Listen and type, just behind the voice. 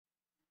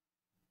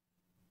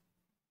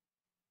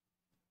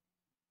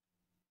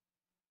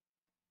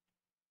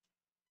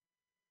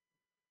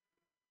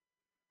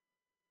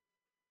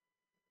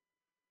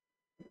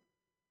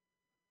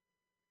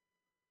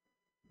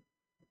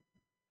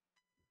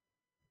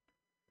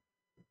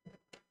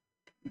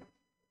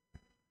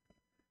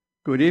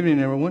Good evening,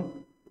 everyone.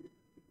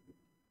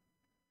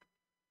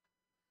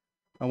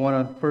 I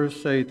want to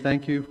first say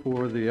thank you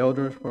for the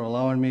elders for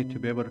allowing me to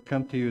be able to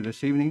come to you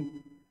this evening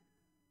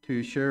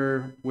to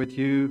share with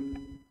you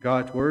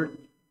God's Word.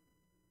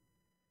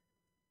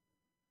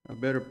 I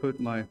better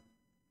put my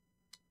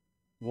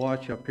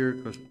watch up here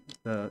because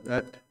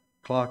that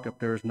clock up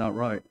there is not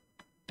right.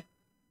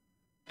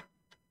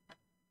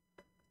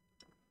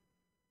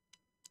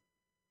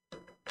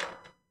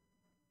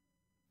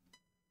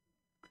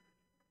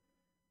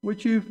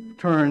 Would you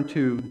turn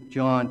to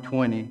John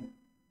 20?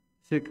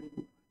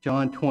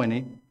 John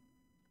 20.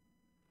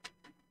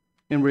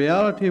 In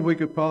reality, we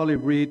could probably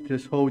read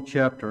this whole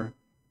chapter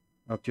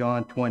of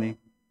John 20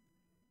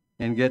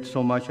 and get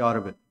so much out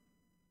of it.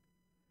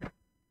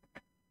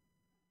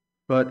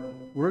 But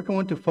we're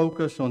going to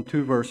focus on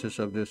two verses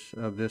of this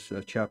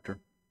chapter.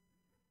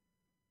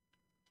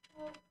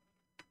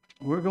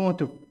 We're going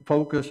to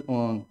focus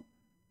on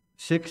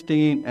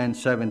 16 and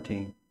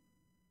 17.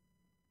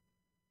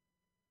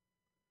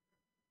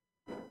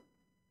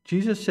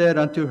 Jesus said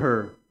unto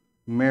her,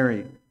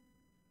 Mary.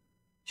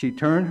 She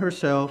turned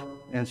herself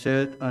and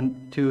said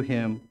unto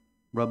him,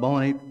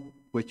 Rabboni,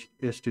 which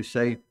is to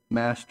say,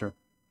 Master.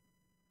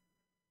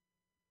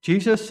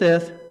 Jesus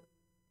saith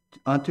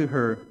unto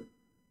her,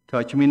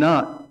 Touch me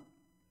not,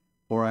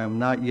 for I am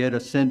not yet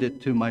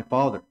ascended to my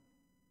Father,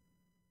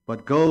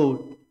 but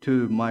go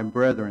to my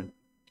brethren,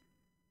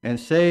 and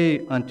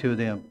say unto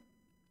them,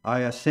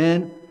 I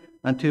ascend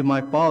unto my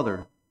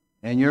Father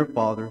and your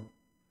Father,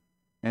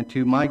 and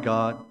to my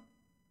God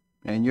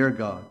and your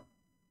God.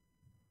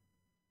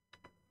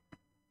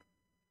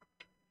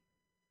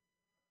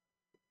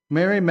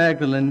 Mary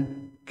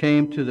Magdalene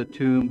came to the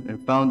tomb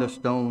and found the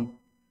stone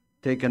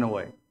taken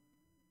away.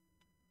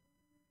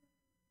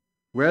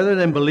 Rather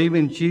than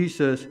believing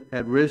Jesus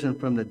had risen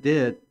from the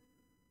dead,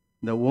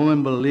 the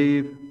woman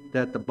believed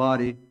that the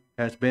body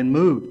has been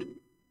moved.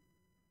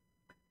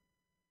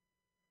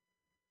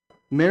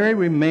 Mary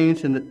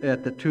remains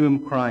at the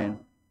tomb crying.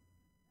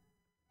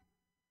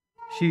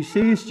 She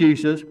sees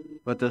Jesus,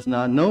 but does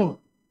not know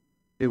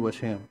it was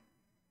him.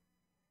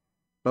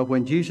 But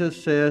when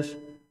Jesus says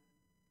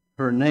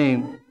her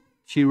name,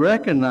 she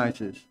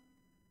recognizes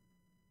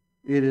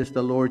it is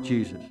the Lord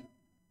Jesus.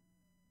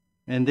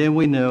 And then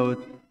we know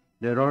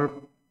that our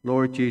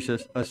Lord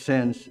Jesus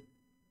ascends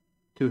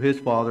to his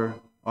Father,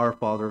 our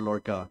Father,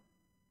 Lord God.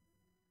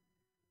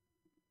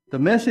 The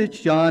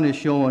message John is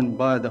shown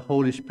by the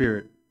Holy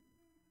Spirit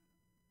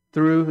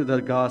through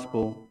the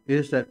gospel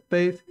is that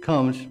faith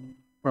comes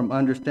from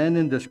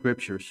understanding the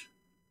Scriptures,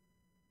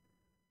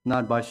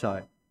 not by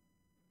sight.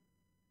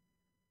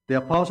 The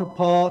Apostle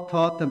Paul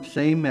taught the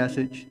same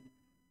message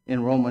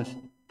in Romans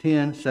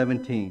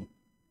 10:17.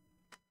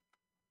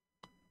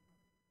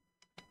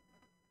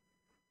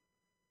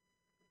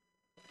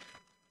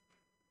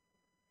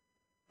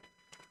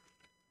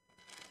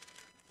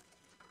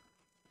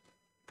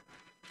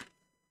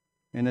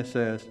 And it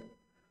says,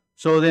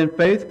 So then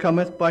faith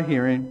cometh by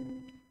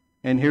hearing,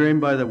 and hearing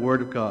by the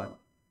word of God.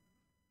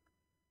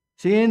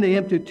 Seeing the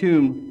empty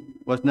tomb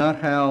was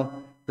not how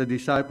the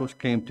disciples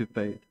came to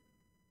faith.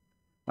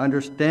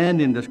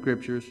 Understanding the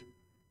Scriptures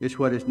is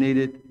what is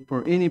needed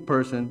for any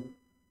person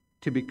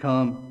to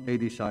become a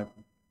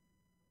disciple.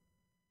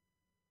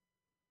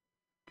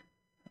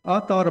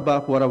 I thought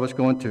about what I was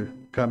going to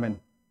come in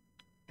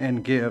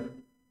and give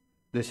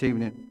this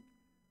evening.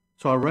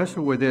 So I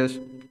wrestled with this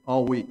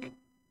all week.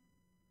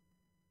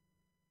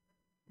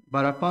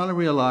 But I finally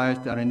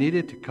realized that I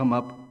needed to come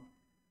up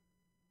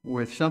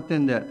with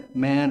something that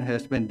man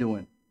has been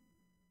doing.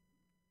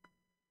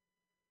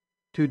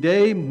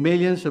 Today,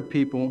 millions of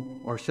people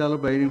are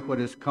celebrating what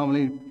is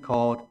commonly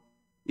called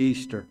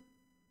Easter.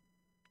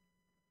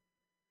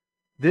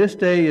 This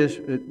day is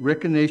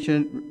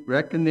recognition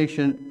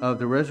of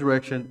the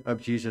resurrection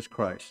of Jesus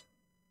Christ.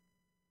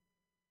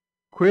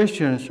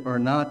 Christians are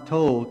not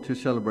told to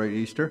celebrate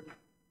Easter.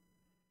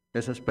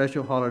 It's a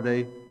special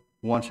holiday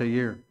once a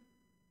year.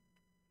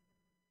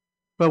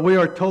 But we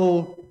are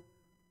told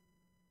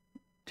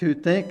to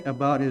think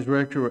about his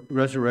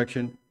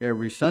resurrection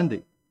every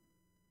Sunday.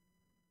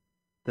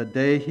 The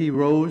day he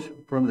rose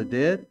from the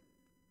dead,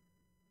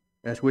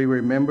 as we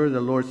remember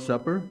the Lord's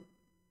Supper,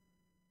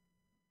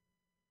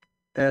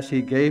 as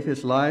he gave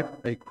his life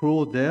a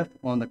cruel death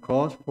on the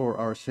cross for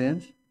our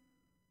sins.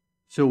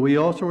 So we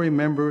also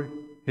remember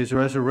his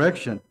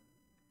resurrection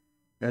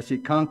as he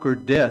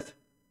conquered death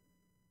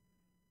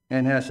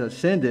and has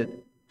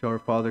ascended to our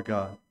Father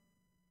God.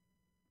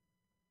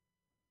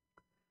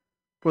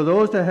 For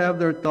those that have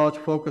their thoughts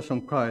focused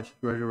on Christ's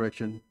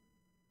resurrection,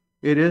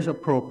 it is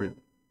appropriate.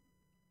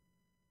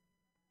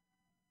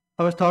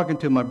 I was talking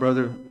to my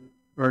brother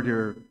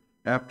earlier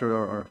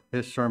after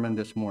his sermon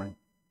this morning,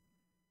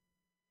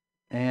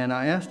 and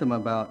I asked him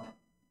about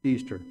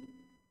Easter,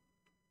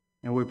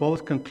 and we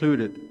both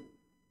concluded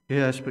he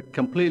has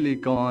completely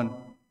gone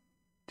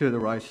to the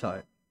right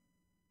side.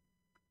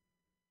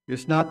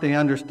 It's not the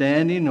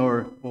understanding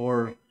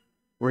or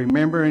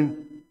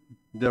remembering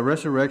the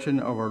resurrection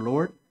of our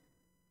Lord,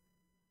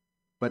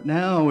 but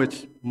now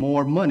it's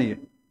more money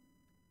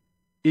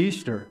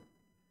Easter,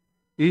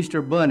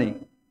 Easter bunny,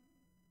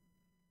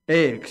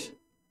 eggs.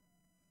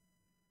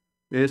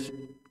 It's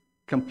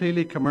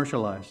completely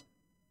commercialized,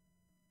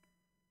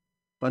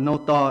 but no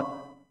thought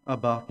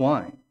about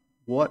why.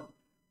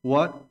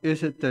 What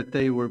is it that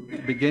they were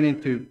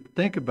beginning to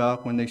think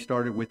about when they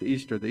started with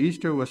Easter? The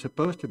Easter was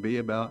supposed to be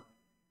about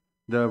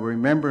the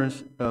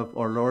remembrance of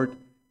our Lord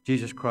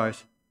Jesus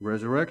Christ's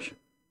resurrection.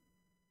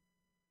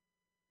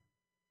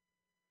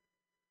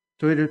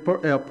 So it is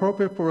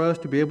appropriate for us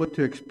to be able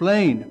to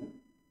explain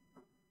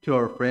to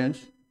our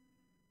friends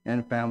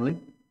and family.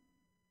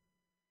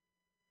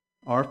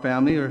 Our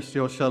family are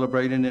still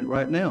celebrating it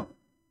right now.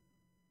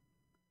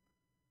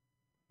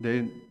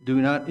 They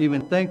do not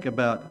even think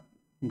about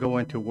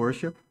going to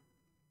worship.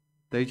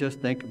 They just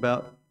think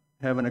about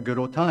having a good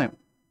old time.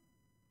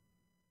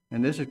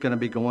 And this is going to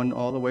be going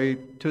all the way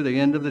to the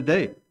end of the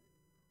day,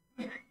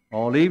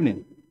 all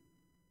evening.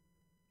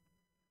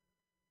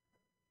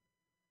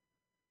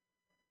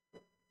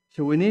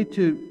 So we need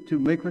to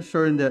make for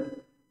certain that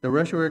the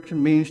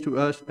resurrection means to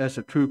us as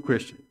a true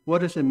Christian. What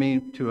does it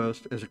mean to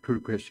us as a true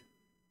Christian?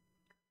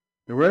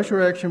 The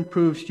resurrection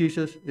proves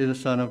Jesus is the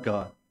Son of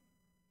God.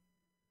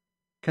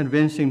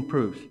 Convincing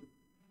proofs.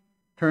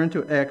 Turn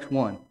to Acts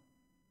 1.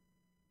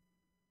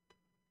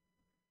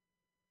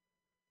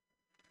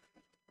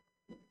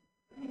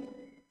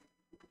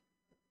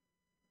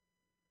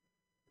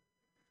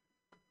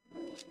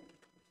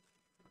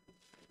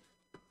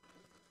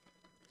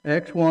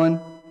 Acts 1,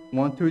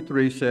 1 through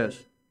 3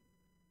 says,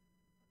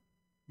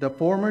 "The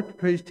former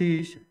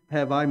treatise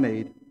have I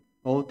made,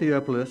 O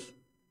Theophilus,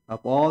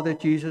 of all that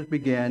Jesus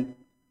began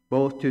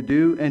both to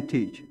do and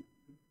teach,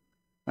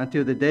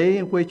 until the day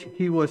in which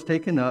he was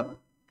taken up.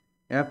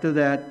 After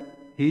that,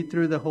 he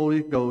through the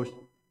Holy Ghost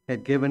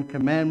had given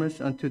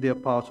commandments unto the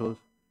apostles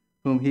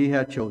whom he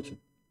had chosen,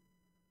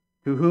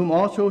 to whom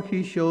also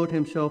he showed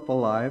himself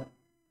alive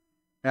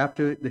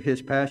after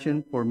his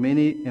passion for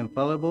many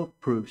infallible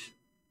proofs,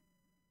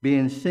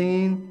 being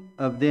seen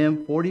of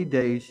them 40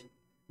 days,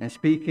 and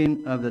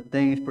speaking of the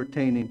things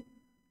pertaining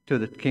to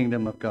the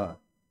kingdom of God."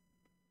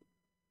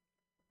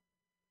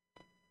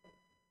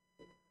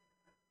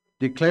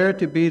 Declared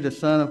to be the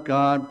Son of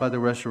God by the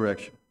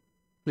resurrection.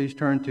 Please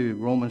turn to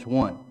Romans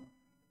 1.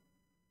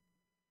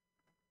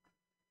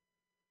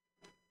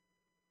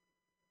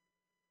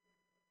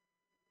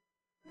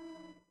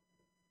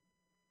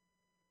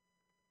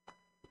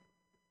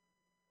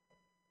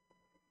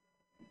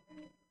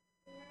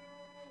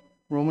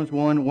 Romans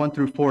 1, 1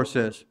 through 4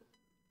 says,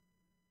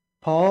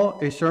 "Paul,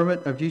 a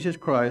servant of Jesus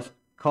Christ,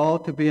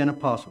 called to be an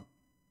apostle,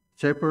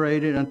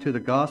 separated unto the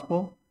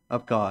gospel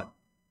of God,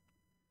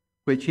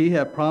 which he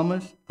had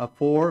promised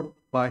afore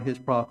by his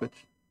prophets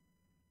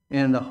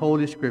in the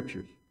Holy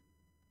Scriptures,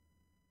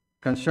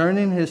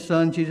 concerning his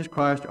Son Jesus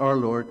Christ our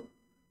Lord,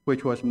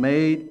 which was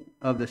made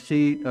of the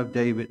seed of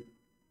David,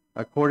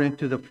 according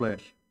to the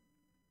flesh,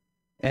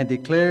 and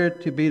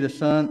declared to be the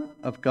Son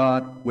of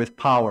God with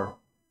power,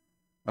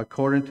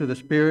 according to the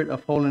Spirit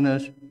of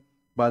holiness,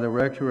 by the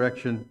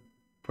resurrection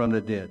from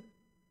the dead."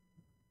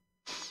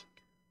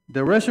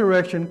 The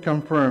resurrection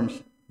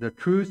confirms the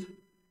truth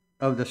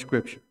of the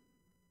Scripture.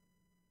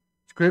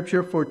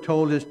 Scripture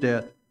foretold his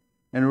death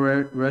and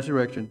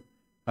resurrection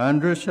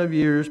hundreds of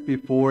years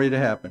before it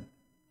happened.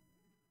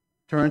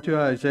 Turn to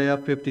Isaiah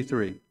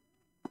 53.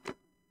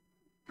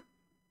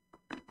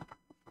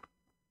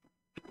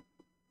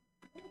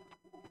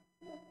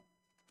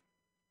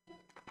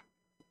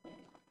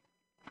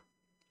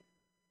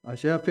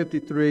 Isaiah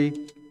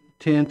 53,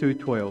 10 through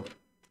 12.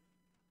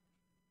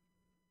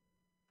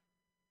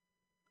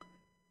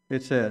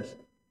 It says,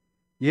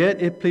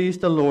 "Yet it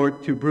pleased the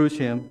Lord to bruise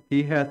him,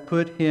 he hath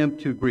put him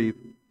to grief.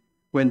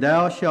 When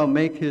thou shalt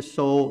make his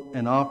soul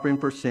an offering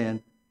for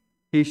sin,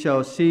 he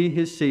shall see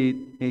his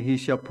seed, and he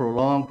shall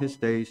prolong his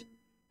days,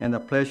 and the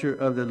pleasure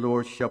of the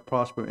Lord shall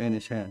prosper in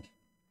his hands.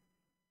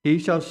 He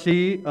shall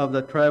see of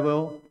the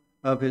travail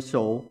of his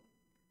soul,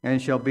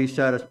 and shall be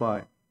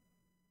satisfied.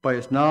 By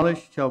his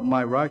knowledge shall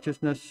my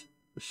righteousness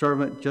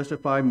servant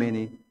justify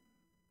many,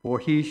 for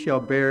he shall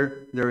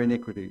bear their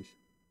iniquities.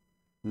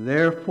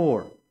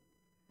 Therefore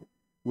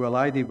will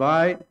I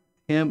divide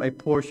him a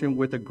portion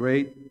with the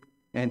great,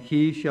 and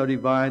he shall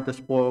divide the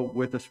spoil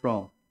with the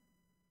strong,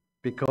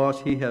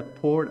 because he hath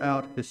poured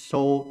out his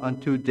soul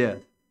unto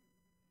death,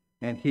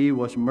 and he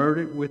was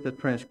murdered with the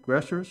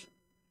transgressors,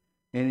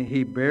 and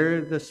he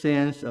bare the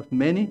sins of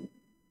many,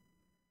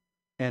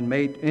 and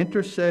made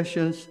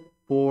intercessions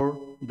for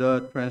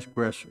the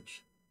transgressors."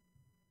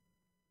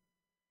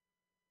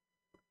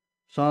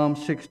 Psalm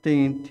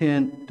 16,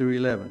 10 through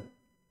 11.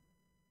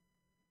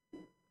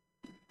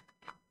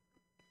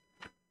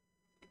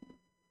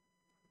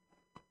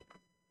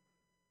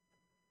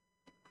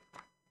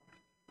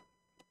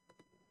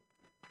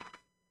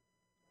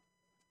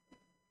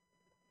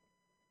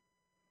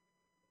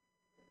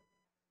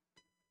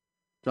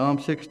 Psalm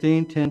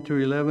 16, 10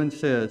 through 11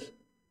 says,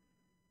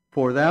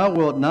 "For thou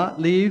wilt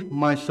not leave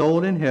my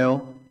soul in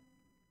hell,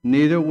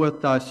 neither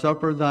wilt thou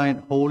suffer thine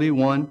Holy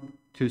One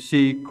to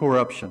see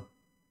corruption.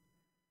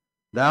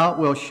 Thou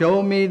wilt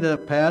show me the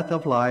path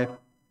of life.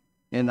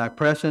 In thy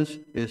presence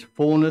is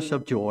fullness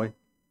of joy.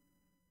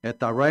 At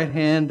thy right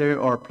hand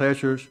there are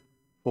pleasures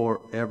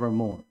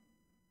forevermore.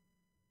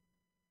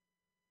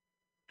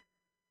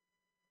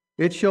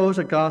 It shows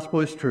the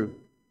gospel is true.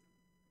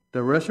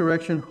 The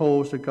resurrection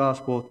holds the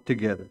gospel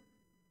together.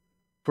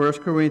 1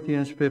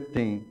 Corinthians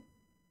 15.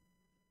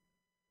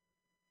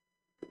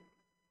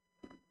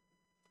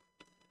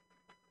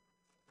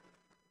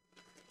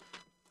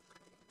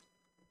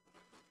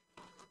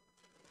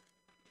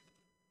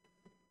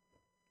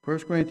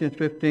 First Corinthians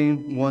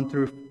 15, 1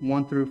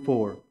 through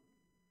 4.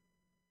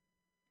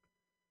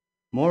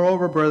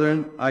 Moreover,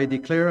 brethren, I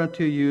declare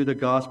unto you the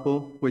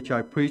gospel which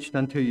I preached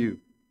unto you,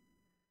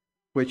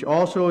 which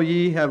also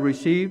ye have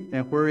received,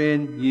 and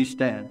wherein ye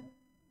stand,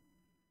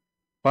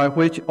 by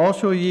which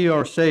also ye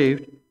are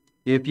saved,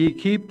 if ye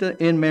keep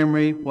in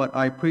memory what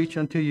I preach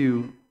unto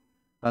you,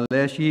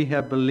 unless ye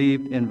have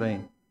believed in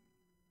vain.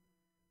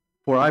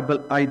 For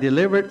I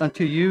delivered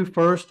unto you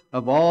first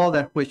of all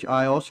that which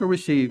I also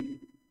received,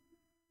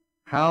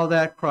 how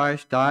that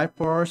Christ died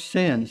for our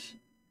sins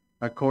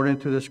according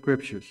to the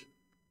Scriptures,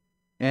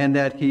 and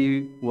that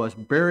he was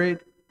buried,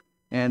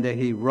 and that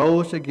he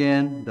rose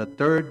again the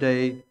third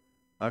day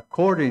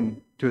according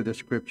to the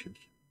Scriptures.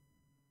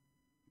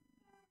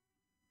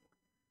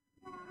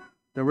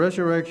 The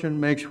resurrection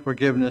makes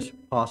forgiveness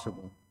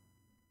possible.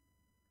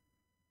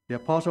 The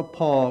Apostle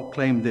Paul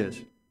claimed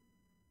this.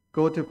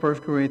 Go to 1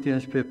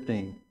 Corinthians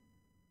 15.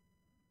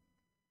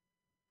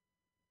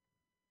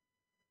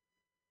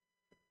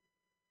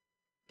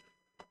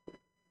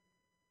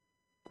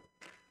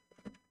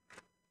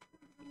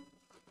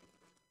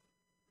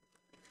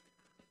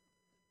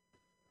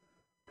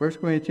 First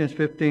Corinthians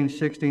 15,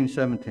 16,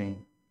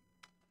 17.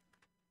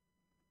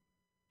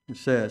 It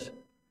says,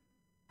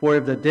 For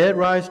if the dead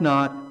rise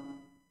not,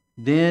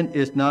 then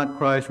is not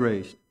Christ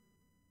raised.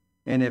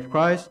 And if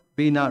Christ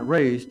be not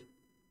raised,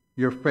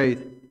 your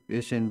faith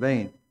is in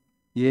vain.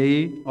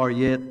 Ye are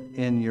yet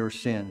in your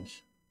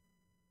sins.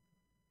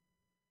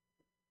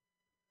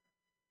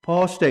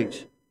 Paul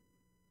states,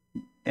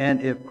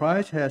 and if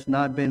Christ has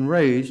not been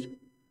raised,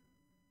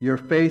 your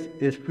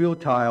faith is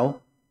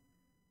futile,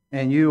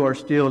 and you are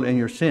still in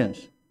your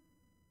sins.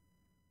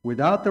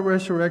 Without the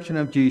resurrection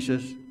of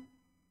Jesus,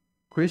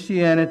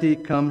 Christianity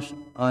comes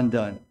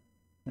undone,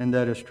 and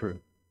that is true.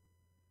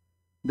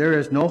 There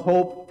is no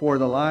hope for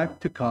the life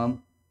to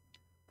come,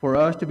 for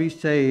us to be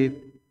saved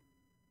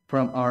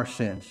from our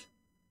sins.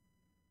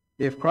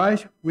 If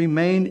Christ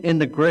remained in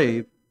the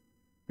grave,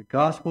 the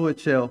gospel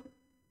itself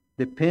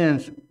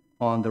depends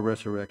on the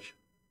resurrection.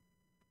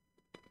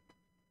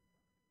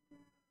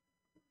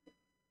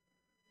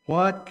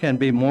 What can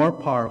be more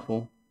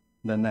powerful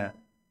than that?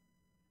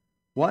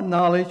 What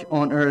knowledge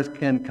on earth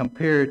can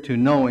compare to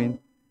knowing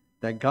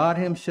that God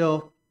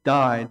himself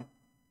died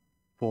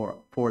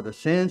for the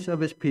sins of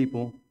his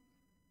people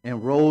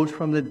and rose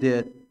from the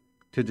dead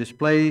to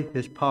display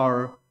his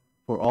power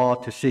for all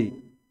to see?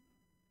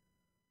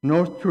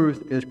 No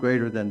truth is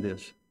greater than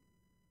this.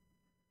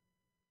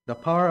 The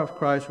power of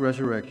Christ's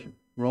resurrection.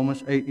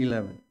 Romans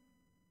 8:11.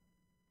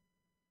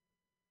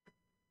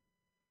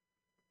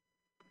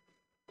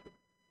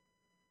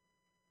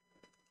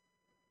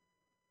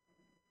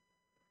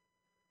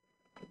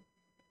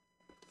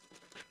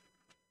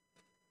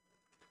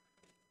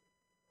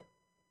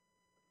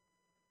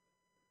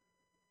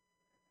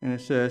 And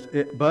it says,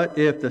 But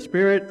if the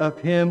spirit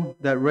of him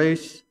that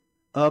raised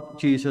up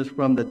Jesus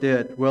from the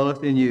dead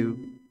dwelleth in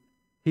you,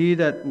 he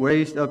that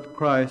raised up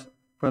Christ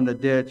from the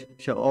dead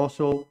shall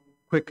also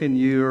quicken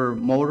your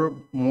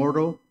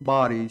mortal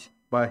bodies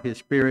by his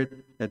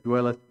Spirit that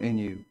dwelleth in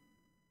you.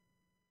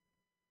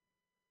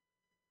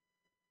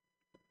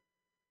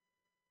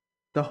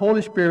 The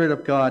Holy Spirit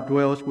of God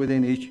dwells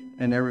within each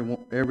and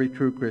every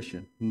true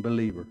Christian and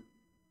believer,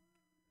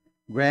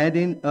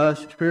 granting us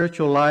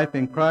spiritual life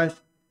in Christ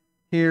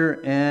here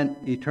and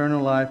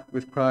eternal life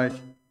with Christ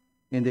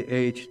in the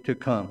age to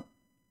come.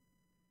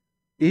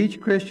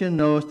 Each Christian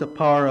knows the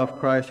power of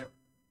Christ's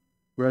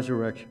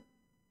resurrection,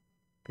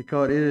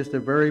 because it is the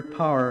very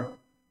power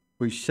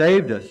which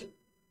saved us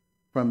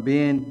from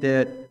being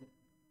dead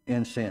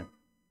in sin.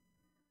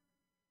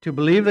 To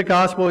believe the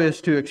gospel is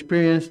to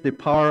experience the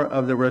power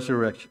of the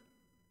resurrection.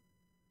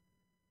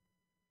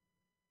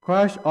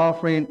 Christ's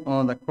offering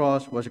on the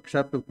cross was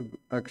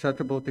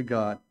acceptable to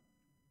God.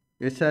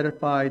 It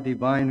satisfied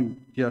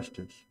divine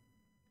justice.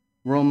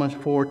 Romans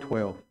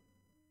 4:12.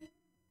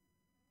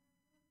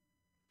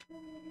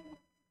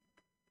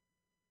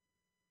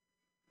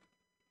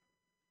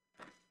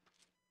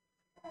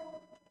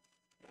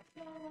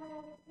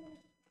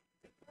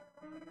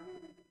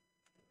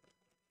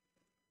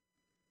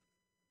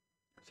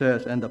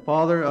 Says, and the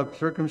father of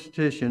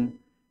circumcision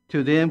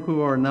to them who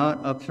are not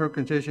of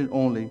circumcision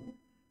only,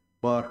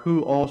 but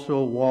who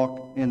also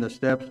walk in the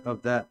steps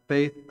of that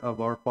faith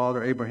of our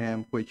father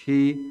Abraham, which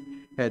he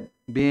had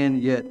been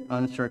yet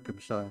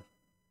uncircumcised.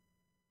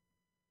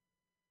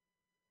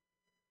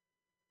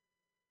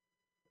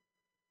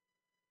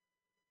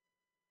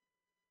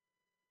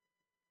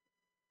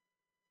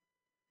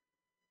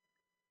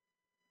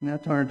 Now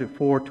turn to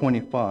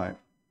 425.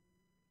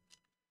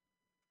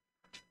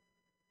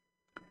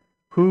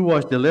 Who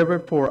was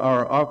delivered for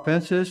our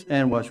offenses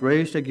and was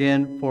raised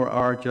again for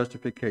our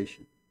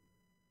justification.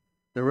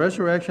 The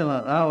resurrection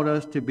allowed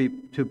us to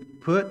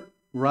put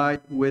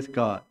right with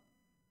God.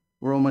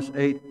 Romans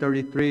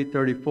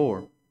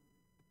 8:33-34.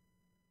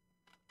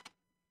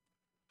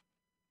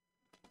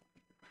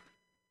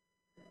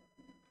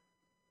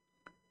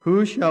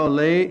 Who shall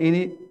lay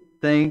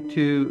anything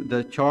to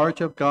the charge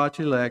of God's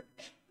elect?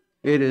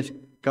 It is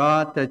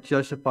God that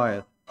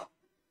justifieth.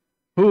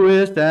 Who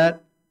is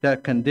that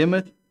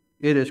condemneth?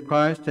 It is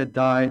Christ that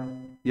died,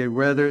 yet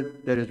rather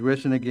that is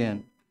risen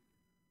again,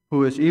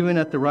 who is even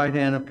at the right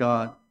hand of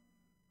God,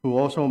 who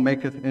also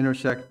maketh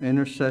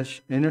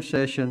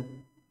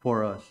intercession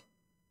for us.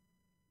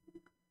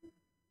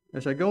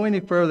 As I go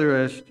any further,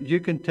 as you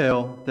can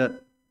tell,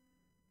 that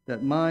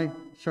my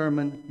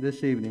sermon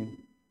this evening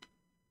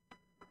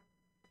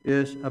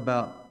is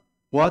about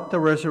what the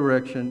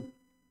resurrection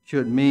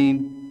should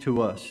mean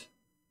to us.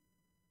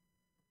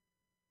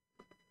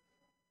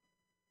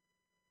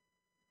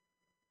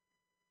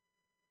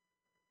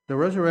 The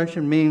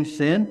resurrection means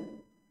sin,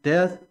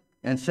 death,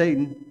 and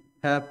Satan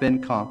have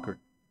been conquered.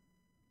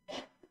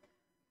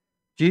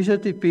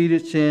 Jesus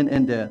defeated sin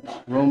and death.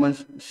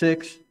 Romans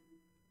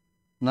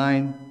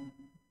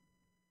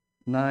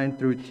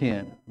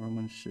 6:9-10.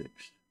 Romans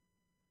 6.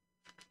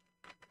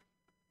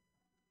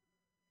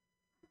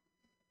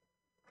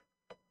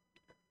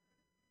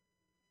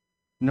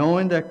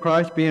 Knowing that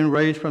Christ being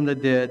raised from the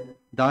dead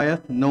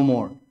dieth no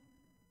more.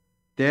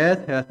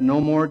 Death hath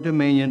no more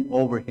dominion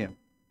over him.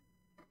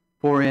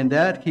 For in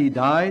that he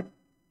died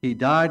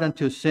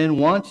unto sin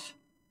once,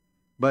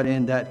 but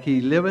in that he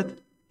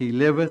liveth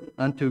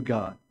unto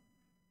God.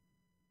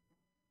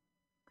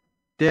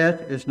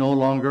 Death is no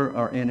longer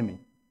our enemy.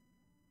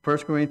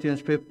 1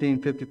 Corinthians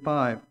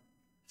 15:55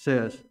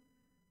 says,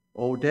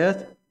 O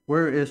death,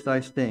 where is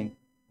thy sting?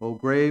 O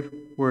grave,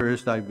 where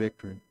is thy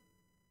victory?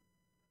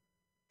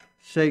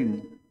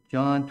 Satan,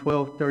 John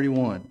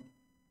 12:31.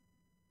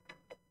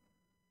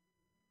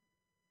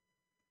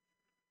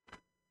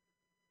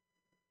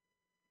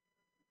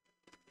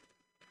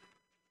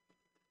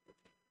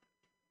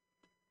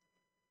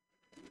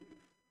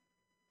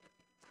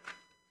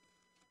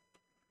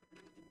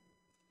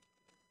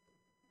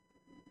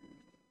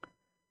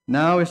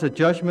 Now is the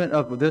judgment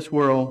of this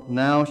world.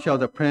 Now shall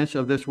the prince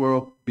of this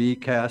world be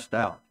cast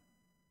out.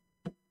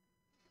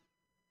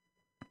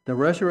 The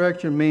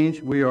resurrection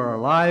means we are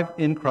alive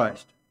in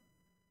Christ,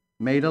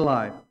 made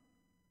alive.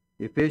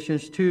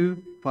 Ephesians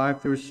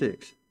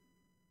 2:5-6.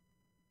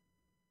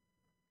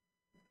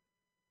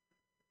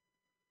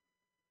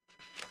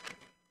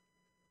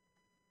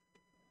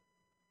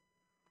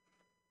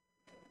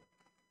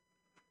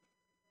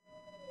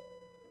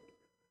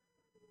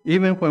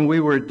 Even when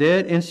we were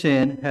dead in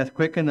sin, hath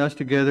quickened us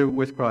together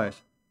with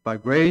Christ. By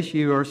grace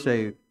you are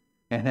saved,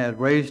 and has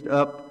raised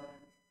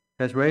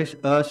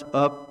us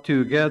up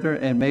together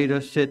and made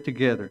us sit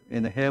together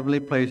in the heavenly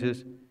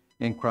places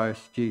in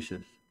Christ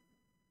Jesus.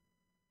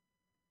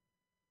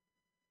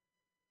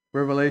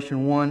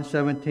 Revelation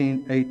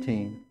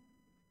 1:17-18.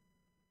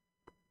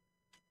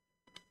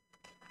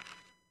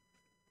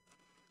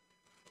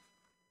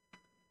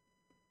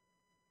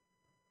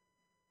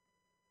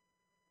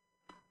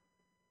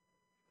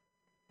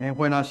 And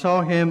when I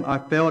saw him, I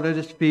fell at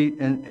his feet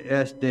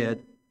as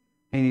dead.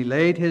 And he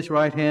laid his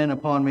right hand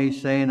upon me,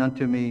 saying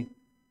unto me,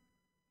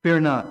 Fear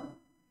not,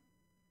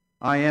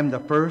 I am the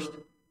first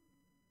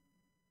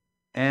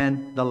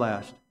and the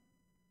last.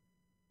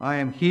 I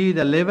am he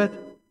that liveth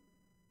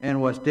and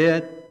was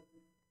dead,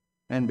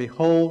 and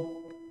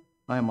behold,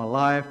 I am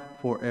alive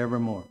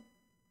forevermore.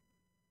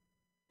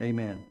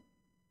 Amen.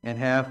 And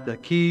have the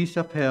keys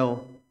of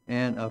hell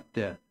and of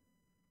death.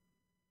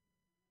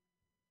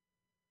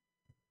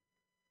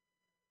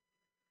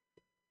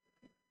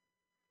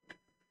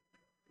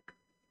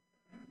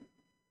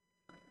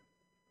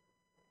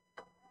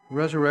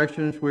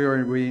 Resurrections, we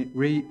are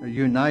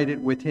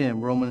reunited with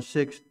him. Romans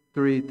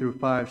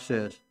 6:3-5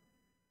 says,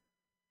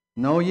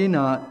 Know ye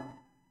not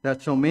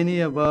that so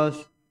many of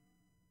us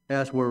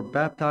as were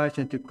baptized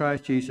into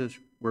Christ Jesus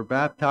were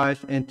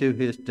baptized into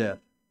his death?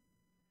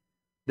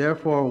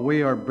 Therefore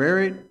we are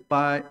buried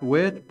by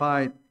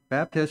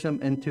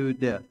baptism into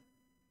death,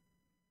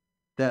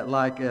 that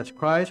like as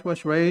Christ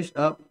was raised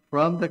up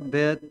from the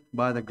dead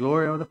by the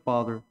glory of the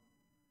Father,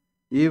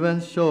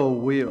 even so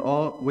we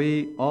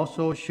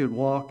also should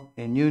walk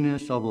in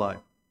newness of life.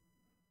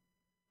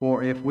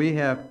 For if we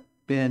have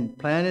been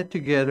planted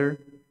together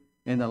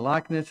in the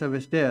likeness of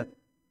his death,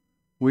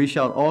 we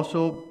shall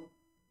also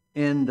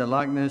in the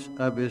likeness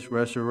of his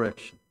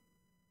resurrection.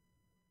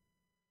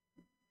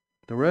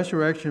 The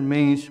resurrection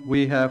means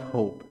we have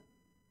hope.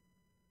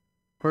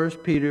 1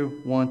 Peter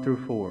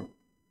 1-4.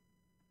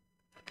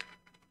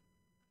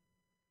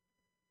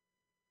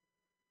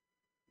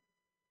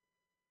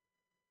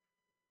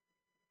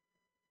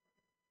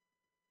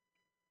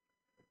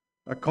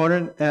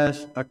 According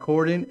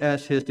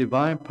as his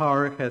divine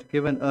power hath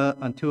given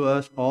unto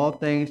us all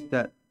things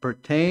that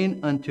pertain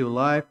unto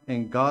life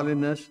and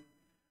godliness,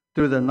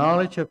 through the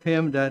knowledge of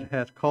him that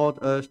hath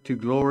called us to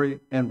glory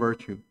and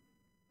virtue,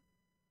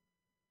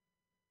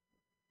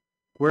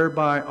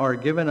 whereby are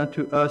given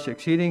unto us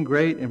exceeding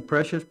great and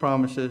precious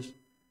promises,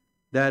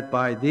 that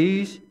by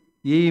these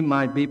ye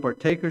might be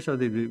partakers of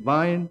the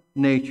divine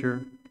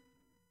nature,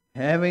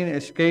 having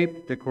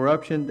escaped the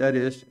corruption that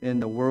is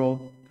in the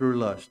world through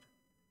lust.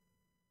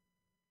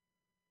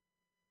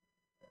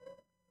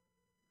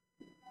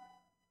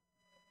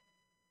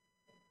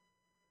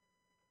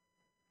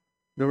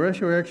 The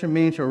resurrection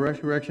means our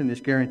resurrection is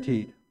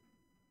guaranteed.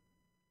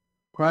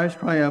 Christ's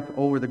triumph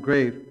over the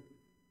grave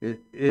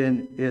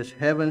is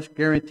heaven's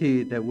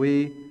guarantee that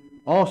we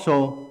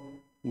also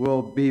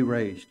will be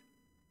raised.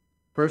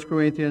 1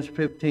 Corinthians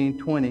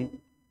 15:20.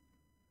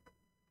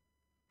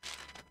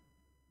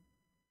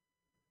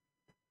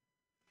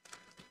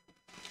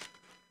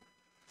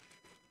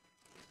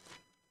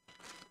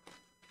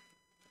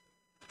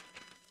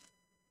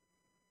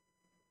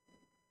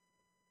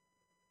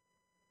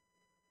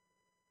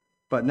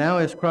 But now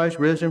is Christ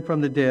risen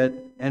from the dead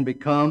and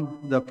become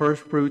the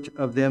firstfruits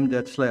of them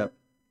that slept.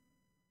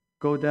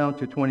 Go down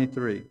to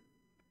 23.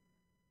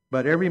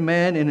 But every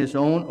man in his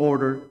own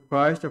order,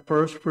 Christ the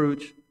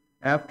firstfruits,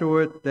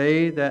 afterward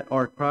they that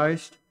are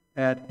Christ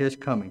at his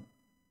coming.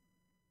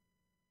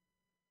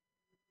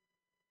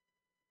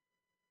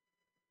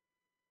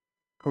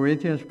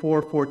 Corinthians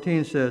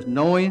 4:14 says,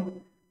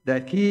 knowing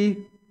that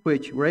he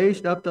which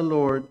raised up the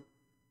Lord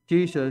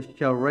Jesus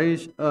shall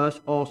raise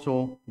us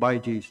also by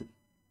Jesus,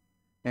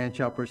 and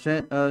shall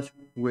present us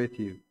with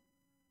you.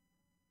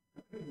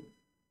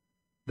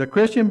 The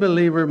Christian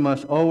believer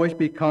must always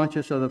be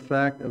conscious of the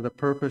fact of the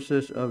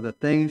purposes of the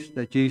things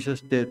that Jesus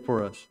did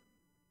for us.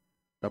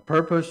 The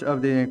purpose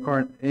of the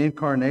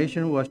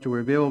incarnation was to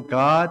reveal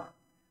God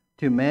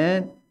to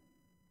man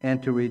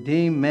and to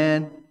redeem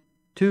man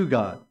to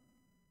God.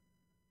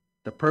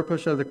 The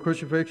purpose of the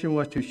crucifixion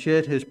was to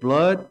shed his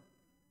blood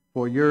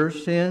for your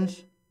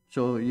sins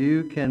so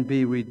you can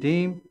be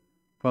redeemed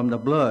from the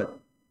blood,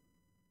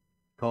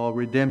 called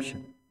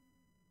redemption.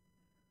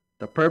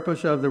 The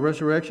purpose of the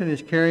resurrection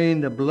is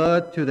carrying the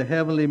blood to the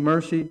heavenly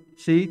mercy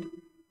seat,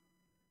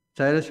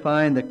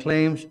 satisfying the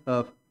claims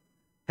of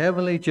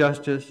heavenly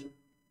justice,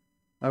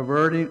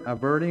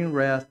 averting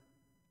wrath,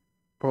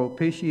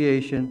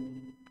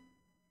 propitiation,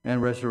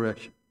 and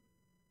resurrection.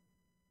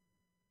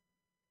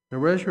 The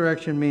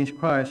resurrection means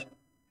Christ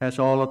has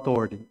all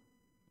authority.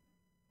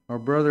 Our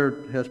brother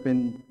has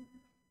been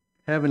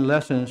having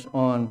lessons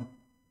on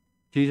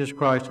Jesus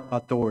Christ's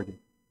authority.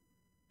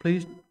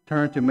 Please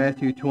turn to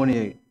Matthew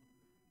 28.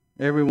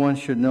 Everyone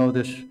should know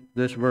this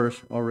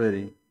verse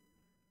already.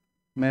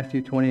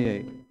 Matthew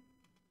 28.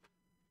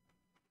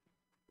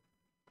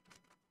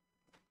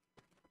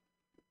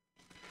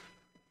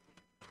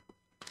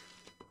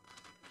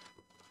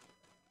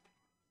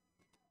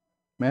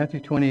 Matthew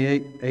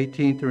 28,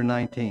 18 through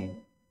 19.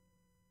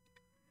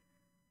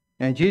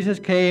 And Jesus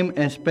came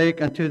and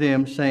spake unto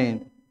them,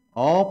 saying,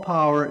 all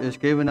power is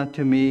given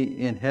unto me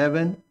in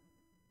heaven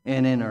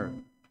and in earth.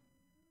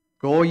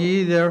 Go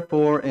ye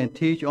therefore and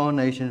teach all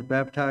nations,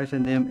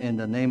 baptizing them in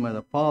the name of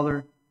the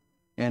Father,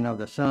 and of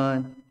the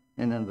Son,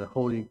 and of the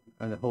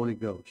Holy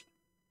Ghost.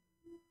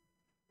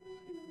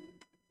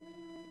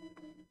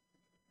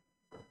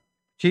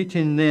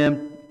 Teaching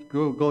them,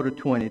 go to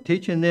 20.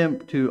 Teaching them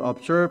to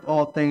observe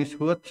all things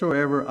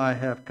whatsoever I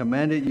have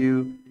commanded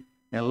you,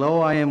 and lo,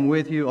 I am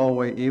with you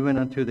always, even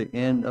unto the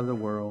end of the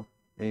world.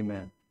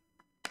 Amen.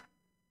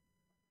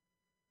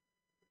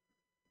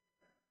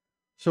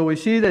 So we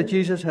see that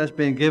Jesus has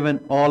been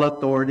given all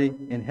authority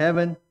in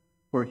heaven,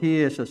 where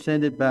he is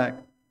ascended back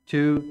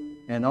to,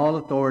 and all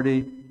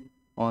authority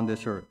on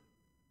this earth.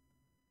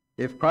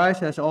 If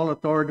Christ has all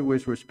authority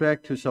with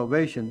respect to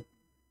salvation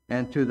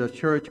and to the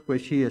church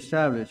which he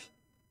established,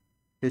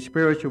 his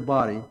spiritual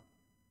body,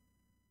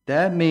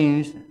 that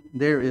means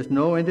there is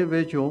no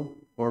individual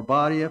or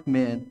body of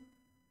men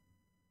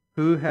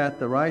who hath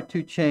the right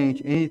to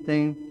change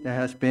anything that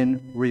has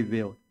been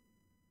revealed.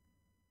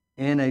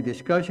 In a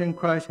discussion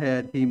Christ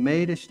had, he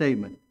made a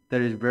statement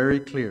that is very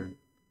clear.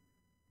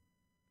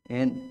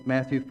 In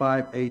Matthew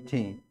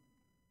 5:18,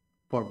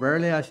 for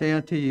verily I say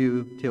unto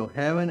you, till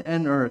heaven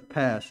and earth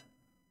pass,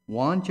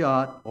 one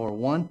jot or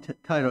one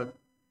tittle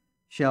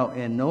shall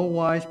in no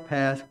wise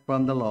pass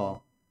from the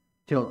law,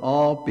 till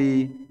all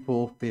be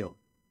fulfilled.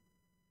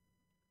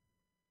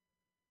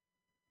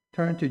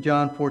 Turn to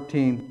John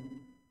 14.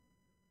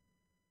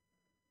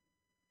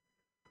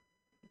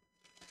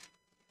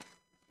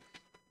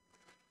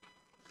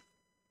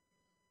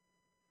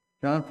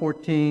 John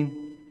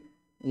 14,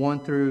 1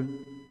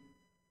 through,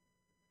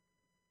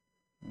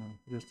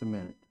 just a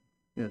minute.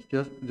 Yes,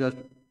 just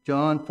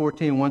John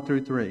 14, 1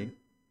 through 3.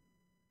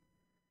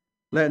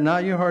 Let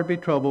not your heart be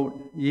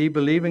troubled. Ye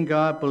believe in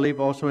God,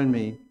 believe also in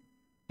me.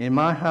 In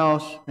my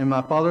house, in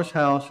my Father's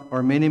house,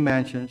 are many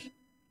mansions.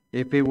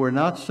 If it were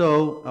not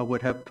so, I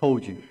would have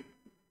told you.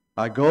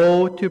 I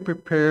go to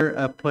prepare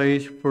a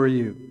place for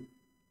you.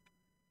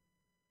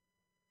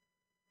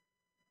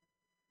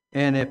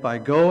 And if I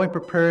go and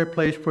prepare a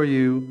place for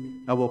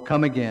you, I will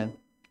come again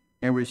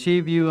and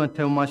receive you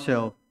unto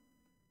myself,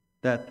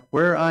 that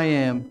where I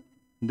am,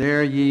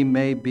 there ye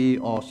may be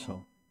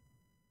also.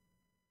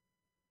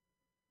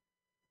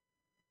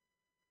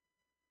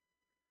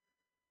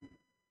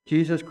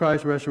 Jesus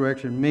Christ's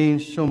resurrection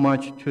means so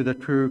much to the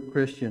true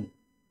Christian,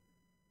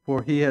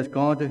 for he has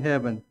gone to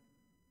heaven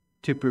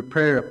to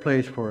prepare a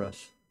place for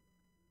us.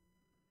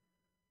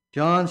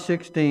 Acts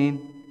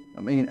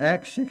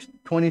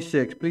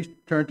 6:26. Please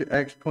turn to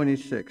Acts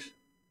 26.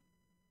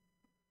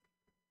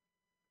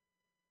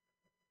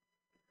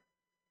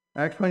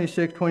 Acts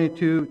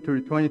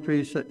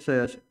 26:22-23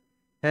 says,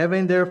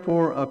 having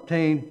therefore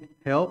obtained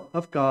help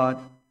of God,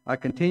 I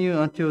continue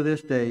until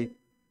this day,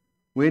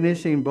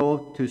 witnessing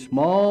both to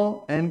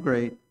small and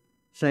great,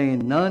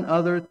 saying none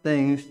other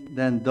things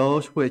than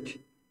those which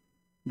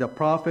the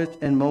prophets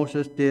and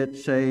Moses did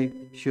say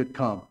should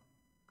come,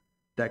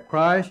 that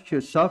Christ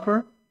should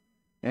suffer,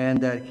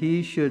 and that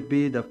he should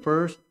be the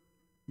first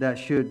that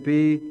should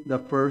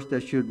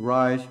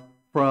rise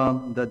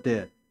from the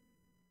dead,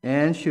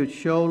 and should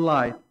show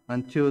light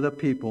unto the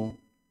people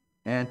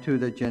and to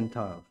the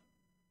Gentiles.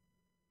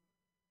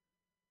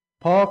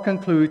 Paul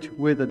concludes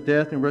with the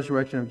death and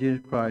resurrection of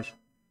Jesus Christ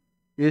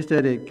is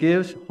that it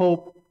gives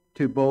hope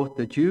to both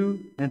the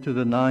Jew and to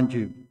the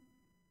non-Jew.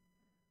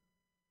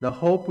 The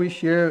hope we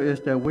share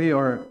is that we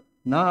are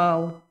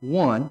now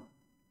one,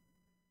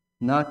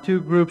 not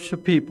two groups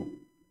of people.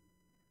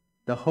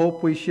 The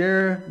hope we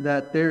share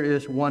that there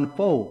is one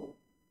fold,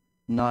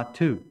 not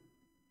two.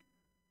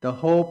 The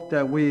hope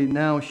that we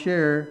now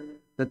share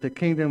that the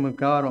kingdom of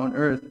God on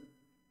earth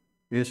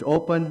is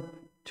open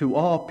to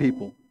all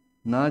people,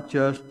 not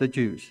just the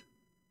Jews.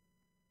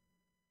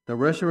 The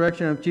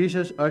resurrection of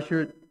Jesus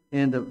ushered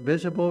in the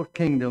visible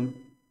kingdom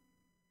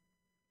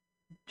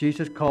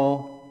Jesus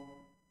called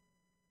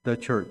the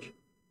church.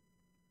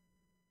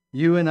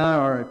 You and I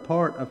are a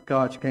part of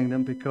God's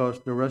kingdom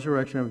because the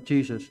resurrection of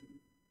Jesus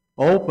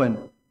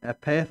opened a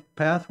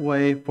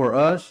pathway for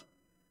us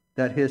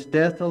that his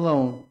death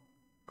alone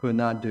could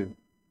not do.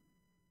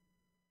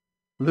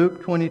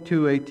 Luke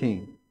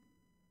 22:18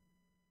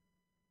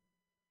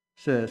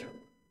 says,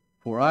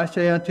 for I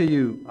say unto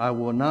you, I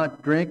will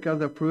not drink of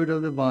the fruit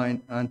of the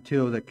vine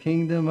until the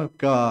kingdom of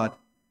God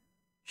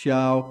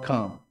shall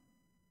come.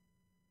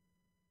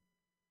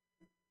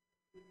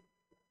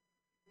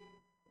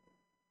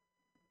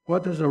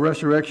 What does the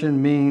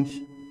resurrection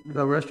mean?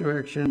 The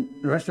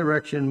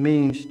resurrection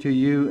means to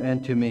you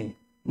and to me.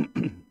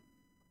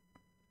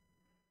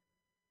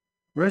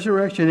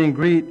 Resurrection in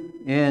Greek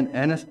and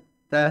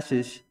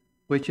anastasis,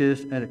 which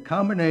is a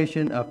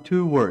combination of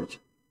two words,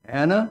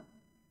 ana,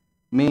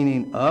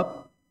 meaning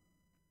up,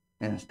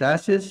 and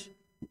stasis,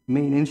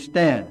 meaning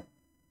stand.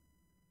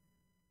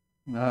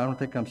 Now, I don't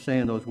think I'm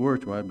saying those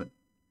words right, but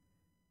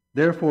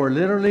therefore,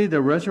 literally,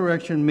 the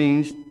resurrection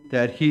means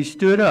that he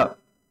stood up.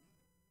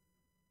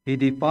 He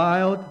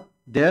defied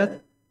death,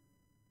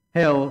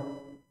 hell,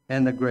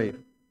 and the grave.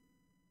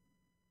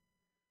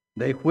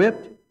 They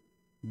whipped,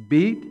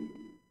 beat,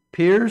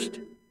 pierced,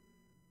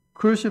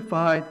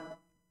 crucified,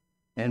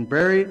 and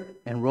buried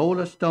and rolled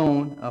a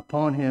stone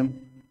upon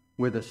him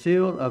with the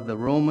seal of the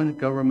Roman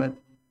government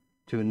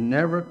to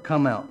never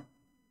come out.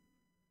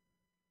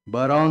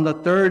 But on the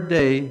third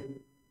day,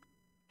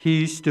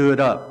 he stood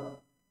up.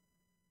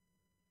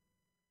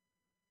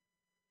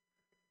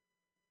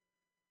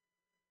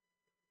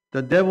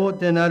 The devil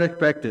did not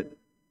expect it,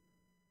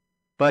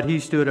 but he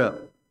stood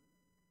up.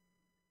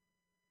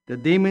 The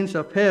demons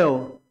of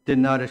hell did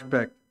not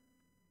expect,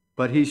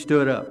 but he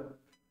stood up.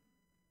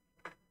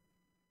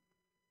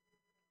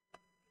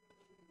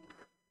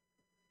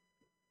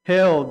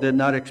 Hell did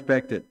not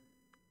expect it.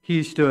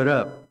 He stood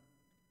up.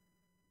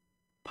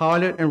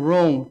 Pilate and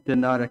Rome did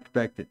not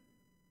expect it,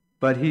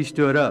 but he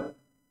stood up.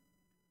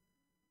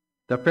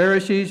 The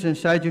Pharisees and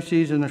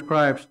Sadducees and the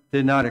scribes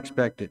did not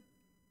expect it,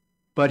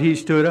 but he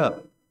stood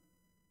up.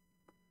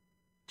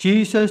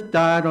 Jesus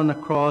died on the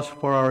cross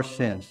for our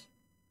sins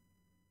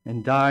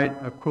and died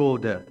a cruel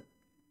death,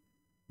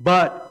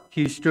 but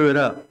he stood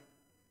up.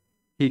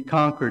 He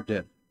conquered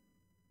death.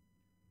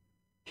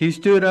 He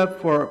stood up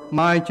for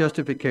my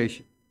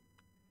justification.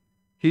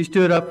 He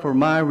stood up for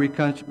my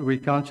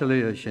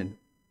reconciliation.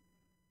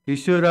 He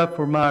stood up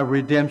for my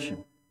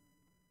redemption.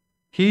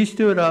 He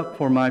stood up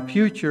for my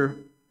future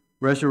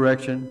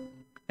resurrection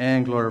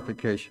and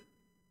glorification.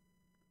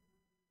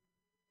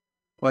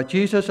 What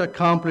Jesus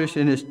accomplished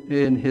in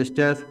his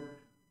death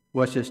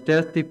was his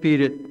death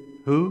defeated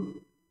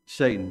who?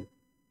 Satan.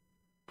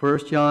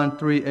 1 John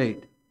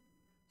 3:8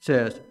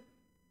 says,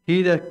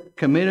 he that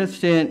committeth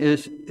sin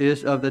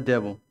is of the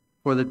devil,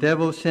 for the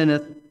devil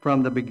sinneth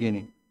from the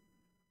beginning.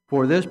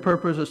 For this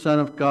purpose the Son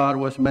of God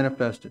was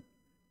manifested,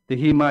 that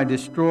he might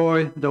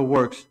destroy the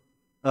works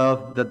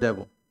of the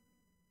devil.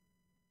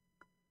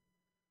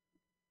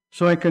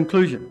 So in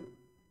conclusion,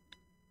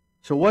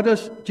 what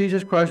does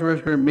Jesus Christ's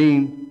resurrection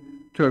mean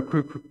to a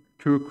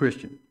true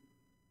Christian?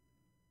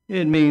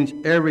 It means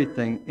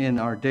everything in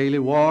our daily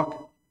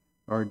walk,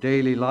 our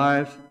daily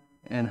lives,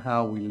 and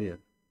how we live.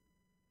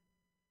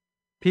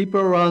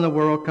 People around the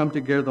world come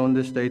together on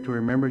this day to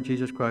remember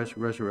Jesus Christ's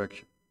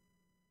resurrection.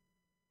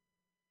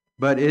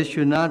 But it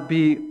should not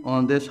be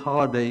on this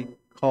holiday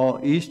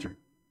called Easter.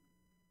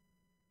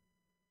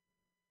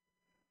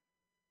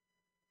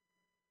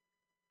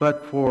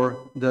 But for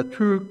the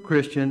true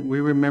Christian,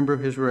 we remember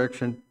his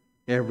resurrection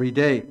every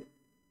day.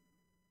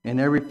 And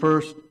every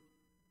first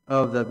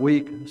of the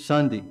week,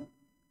 Sunday,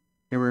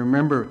 and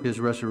remember his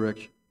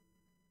resurrection.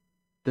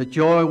 The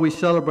joy we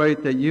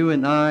celebrate that you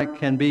and I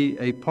can be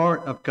a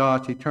part of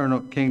God's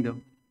eternal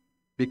kingdom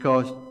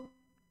because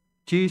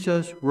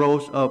Jesus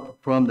rose up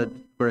from the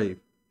grave.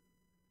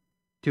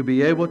 To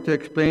be able to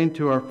explain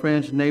to our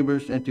friends,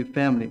 neighbors, and to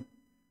family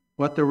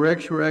what the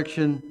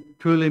resurrection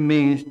truly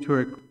means to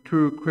a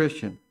true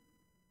Christian.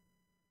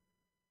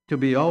 To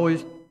be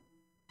always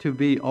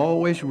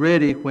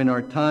ready when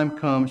our time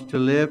comes to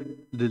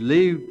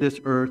leave this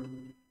earth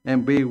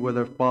and be with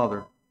our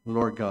Father,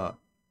 Lord God.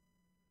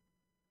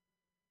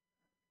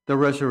 The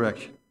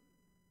resurrection.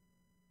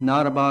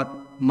 Not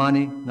about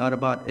money, not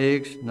about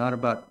eggs, not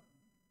about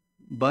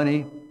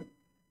bunny.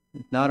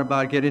 It's not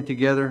about getting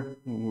together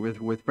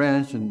with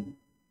friends and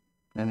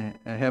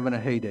having a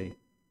heyday.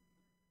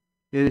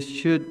 It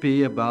should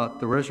be about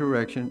the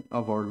resurrection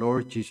of our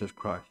Lord Jesus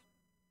Christ.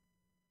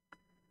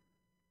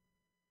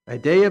 A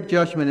day of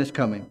judgment is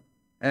coming.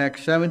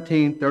 Acts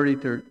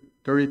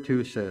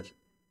 17:32 says,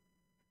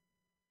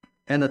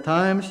 "And the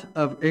times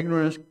of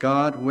ignorance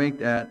God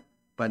winked at,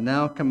 but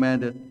now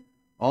commandeth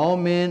all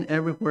men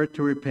everywhere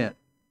to repent,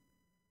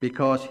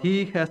 because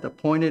he hath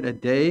appointed a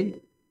day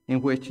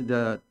in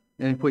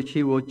which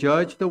he will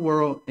judge the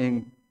world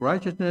in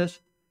righteousness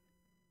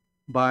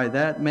by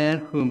that man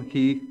whom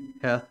he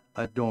hath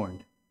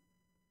adorned,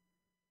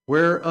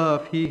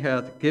 whereof he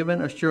hath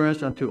given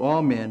assurance unto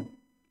all men,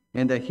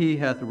 and that he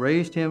hath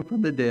raised him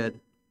from the dead.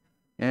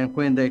 And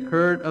when they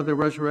heard of the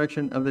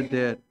resurrection of the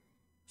dead,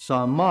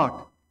 some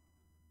mocked,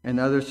 and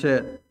others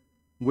said,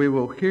 We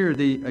will hear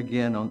thee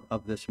again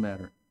of this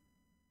matter."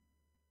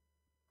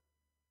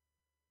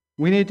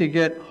 We need to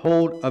get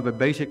hold of a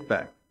basic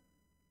fact.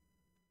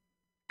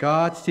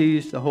 God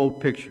sees the whole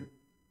picture.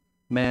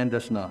 Man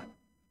does not.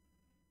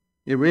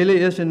 It really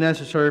isn't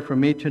necessary for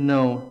me to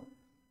know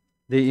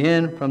the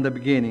end from the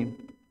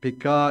beginning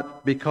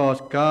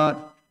because God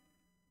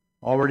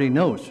already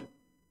knows.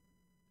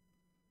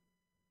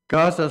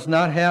 God does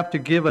not have to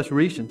give us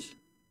reasons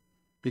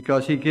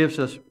because he gives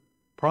us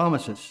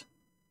promises.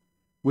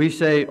 We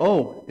say,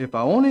 "Oh, if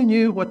I only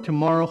knew what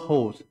tomorrow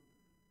holds,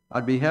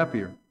 I'd be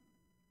happier."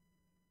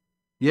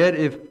 Yet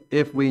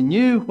if we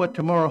knew what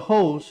tomorrow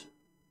holds,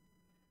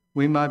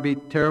 we might be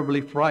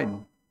terribly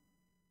frightened.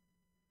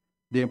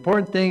 The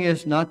important thing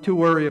is not to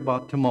worry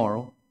about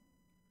tomorrow,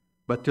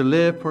 but to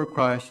live for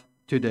Christ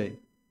today.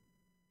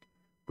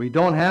 We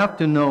don't have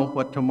to know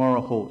what tomorrow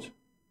holds,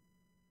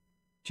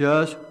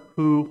 just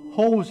who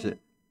holds it,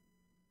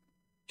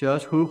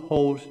 just who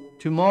holds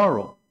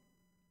tomorrow.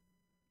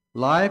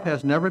 Life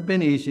has never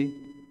been easy.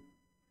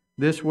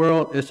 This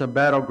world is a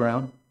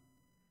battleground.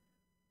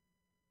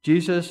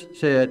 Jesus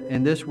said,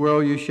 "In this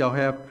world you shall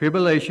have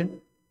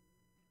tribulation,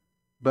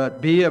 but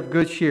be of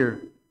good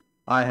cheer.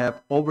 I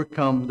have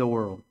overcome the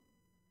world."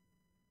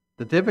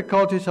 The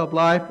difficulties of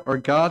life are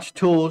God's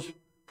tools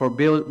for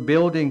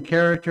building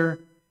character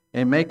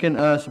and making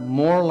us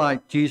more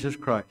like Jesus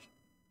Christ.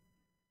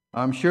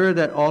 I'm sure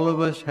that all of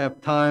us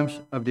have times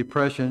of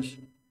depressions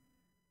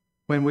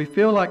when we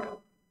feel like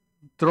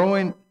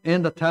throwing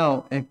in the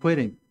towel and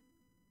quitting.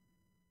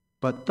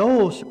 But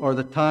those are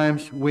the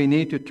times we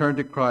need to turn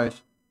to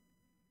Christ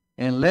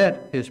and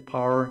let his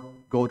power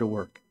go to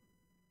work.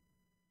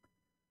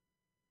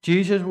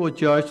 Jesus will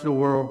judge the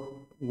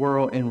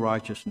world in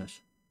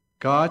righteousness.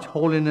 God's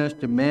holiness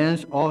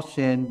demands all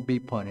sin be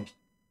punished.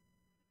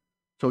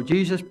 So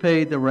Jesus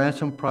paid the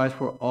ransom price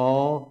for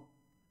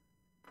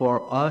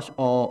us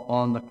all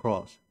on the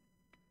cross.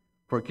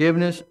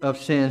 Forgiveness of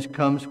sins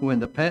comes when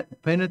the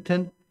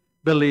penitent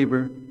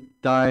believer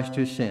dies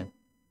to sin,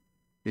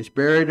 is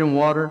buried in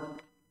water,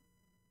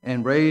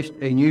 and raised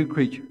a new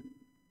creature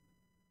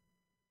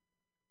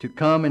to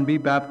come and be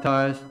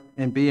baptized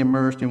and be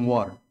immersed in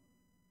water.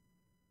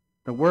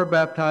 The word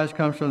baptized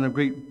comes from the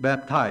Greek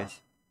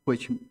baptize,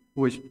 which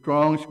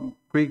Strong's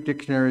Greek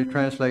dictionary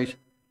translates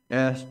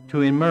as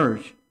to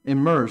immerse,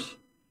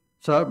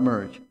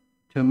 submerge,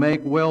 to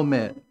make well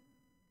met,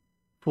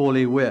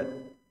 fully wet.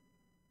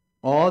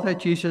 All that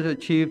Jesus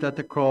achieved at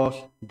the cross,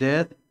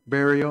 death,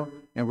 burial,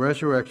 and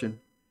resurrection,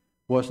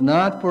 was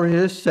not for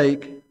his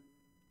sake,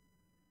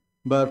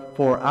 but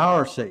for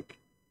our sake.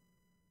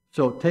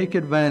 So take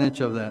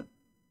advantage of that.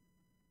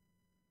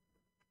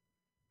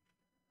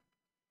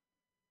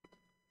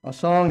 A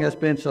song has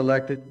been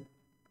selected.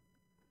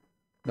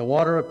 The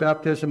water of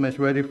baptism is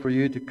ready for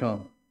you to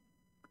come.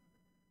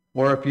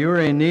 Or if you're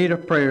in need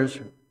of prayers,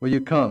 will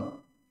you come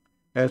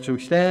as we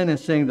stand and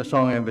sing the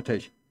song of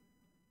invitation?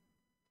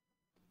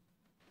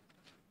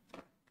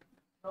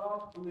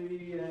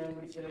 Softly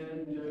and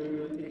tenderly.